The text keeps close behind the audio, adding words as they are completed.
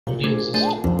already exist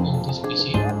on this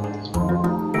PC.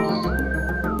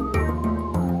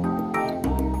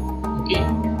 Okay,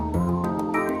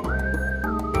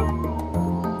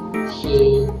 so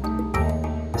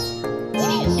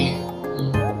once you click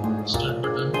on start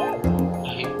button,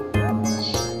 type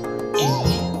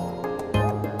easy,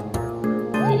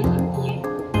 very simple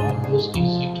Windows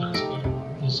easy transfer.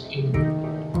 This in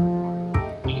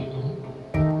click on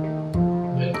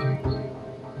welcome to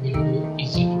Windows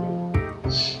easy tool.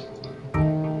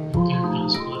 You can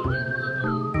transfer Windows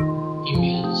account,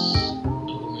 emails,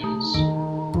 documents,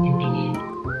 internet,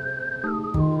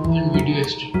 and video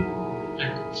extract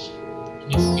at once. And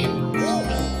if you click on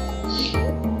this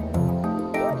button,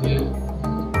 there,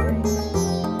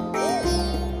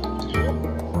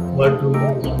 what do you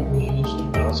want to use to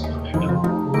transfer data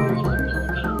over your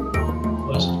computer?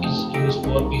 First is used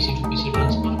for PC to PC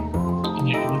transfer.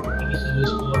 Network is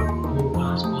used for to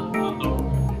transfer account from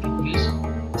database,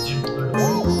 and third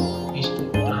one is to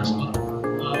transfer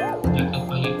backup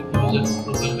file, user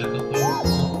profile backup file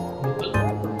from local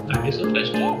hard disk or flash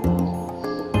drive.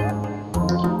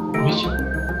 Which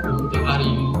computer are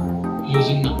you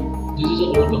using now? This is an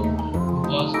old computer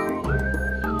because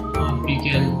we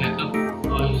can backup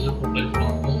our user profile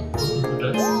from home to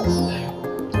computer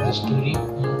and the story on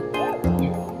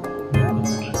new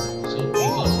computer. So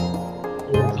click on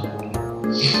old computer.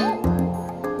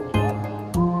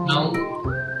 Now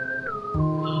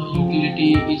utility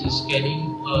is scanning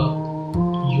a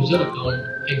user account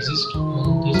exists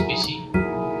on this PC.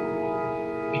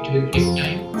 It will take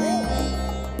time.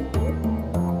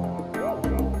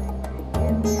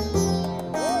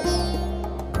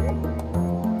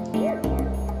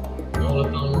 All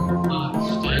accounts are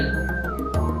scanned.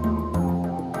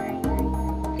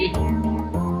 Okay,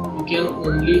 you can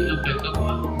only backup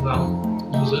around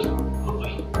user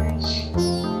profile.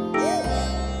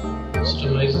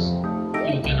 Customize,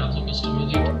 you can also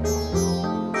customize it.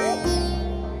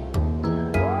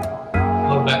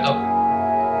 For backup,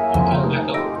 you can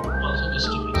backup also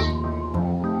customize.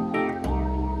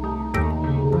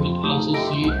 You will also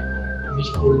see which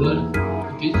folder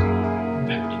it is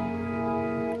backed up.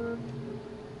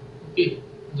 Okay,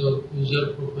 the user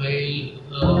profile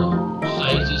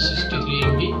size is 63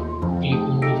 MB. Click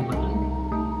on this button.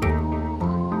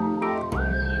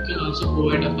 You can also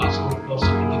provide a password for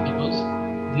security purpose.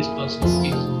 This password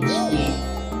is useful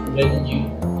when you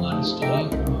are storing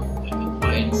backup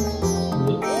file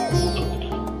to your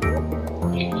computer.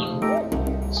 Click on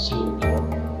save.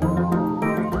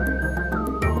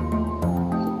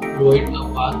 Provide a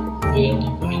path where the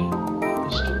file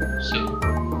is to save.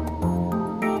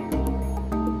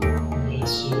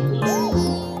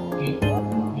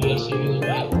 We are saving a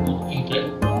file on E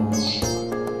drive.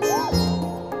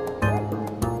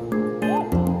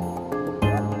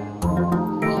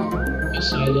 The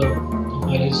size of the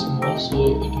file is small, so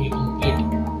it will complete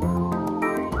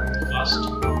fast.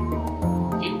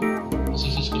 Okay, this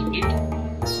is complete.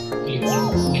 Click on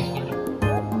next button.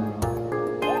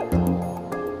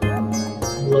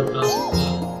 Your task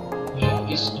file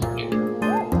is complete.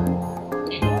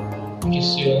 Okay, it is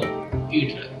your E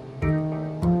drive.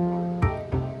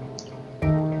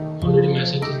 Already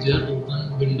message is there. Open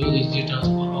Windows easy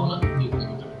transfer on a new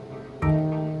computer.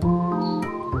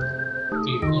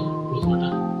 Click on close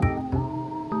button.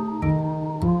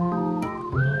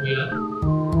 Now we are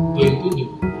going to new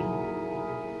computer.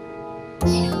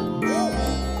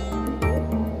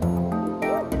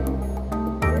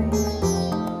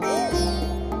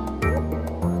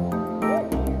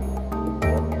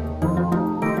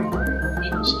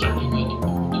 Starting a new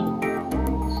computer.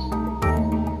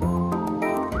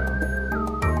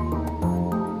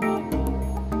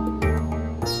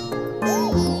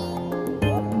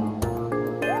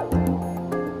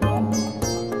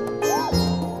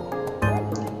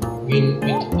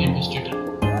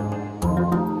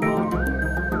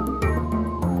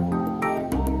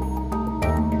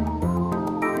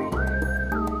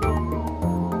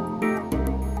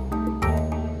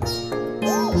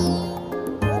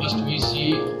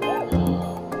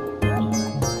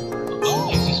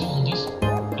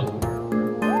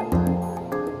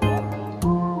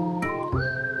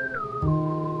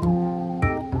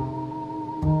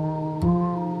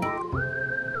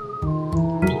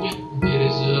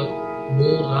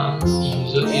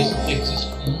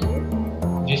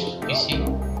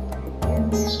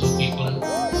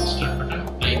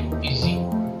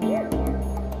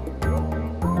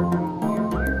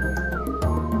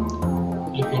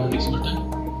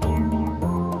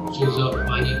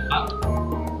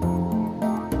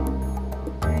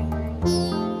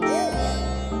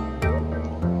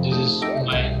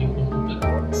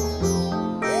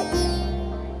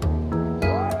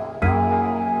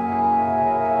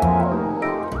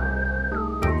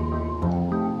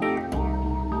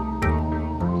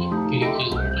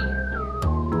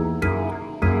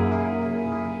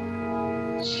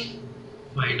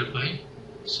 find a file,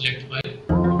 select file,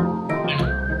 and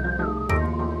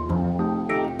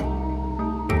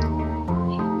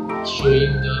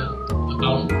showing the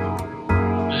account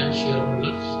and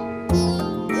shareholders.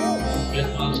 You can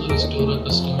also restore a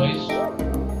customized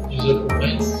user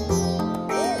profile.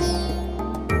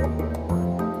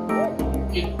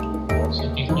 Okay, so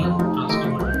click on transfer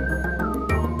button.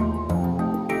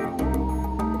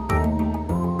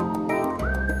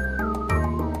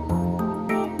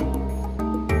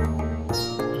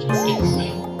 It will take a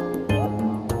while.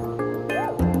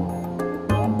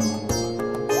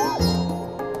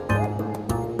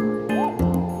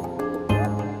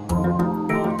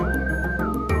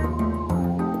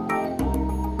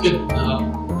 Okay, the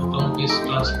account is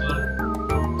transferred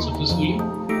successfully.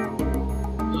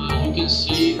 You can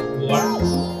see what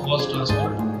was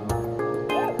transferred.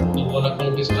 The whole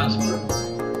account is transferred.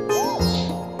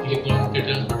 Click on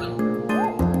details button.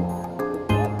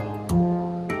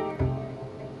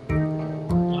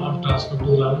 Transfer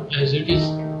to RAM as it is.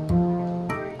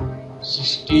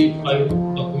 65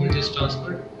 documents is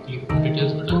transferred. Click on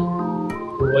details button.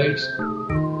 Provides,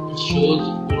 it shows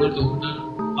old computer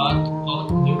path or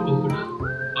new computer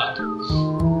path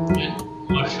and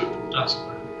what should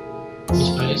transfer. Which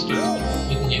file is transferred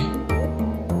with name.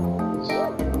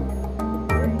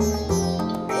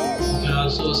 You can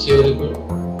also save report.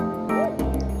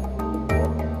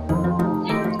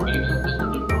 Click on this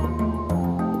button.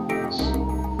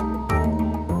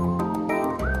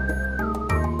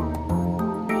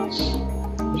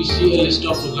 We see a list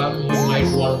of programs you might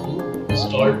want to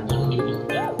install on new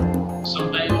computer.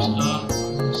 Sometimes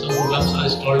some programs are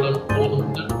installed on old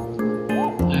computer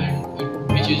and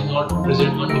which is not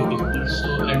present on new computer. So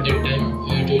at that time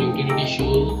your utility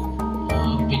shows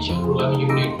which program you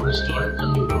need to install on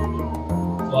new computer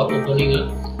for opening a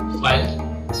file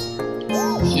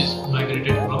which is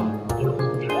migrated from old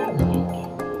computer to new computer.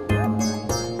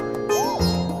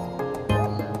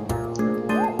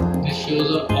 This shows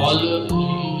all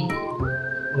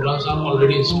programs are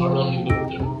already installed on new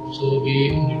computer, so we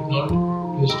need not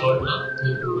install a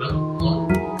new program on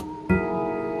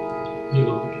new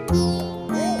computer.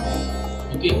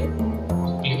 Okay,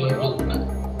 click on close button.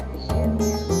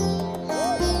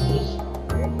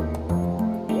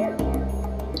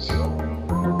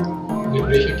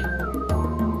 Refresh it.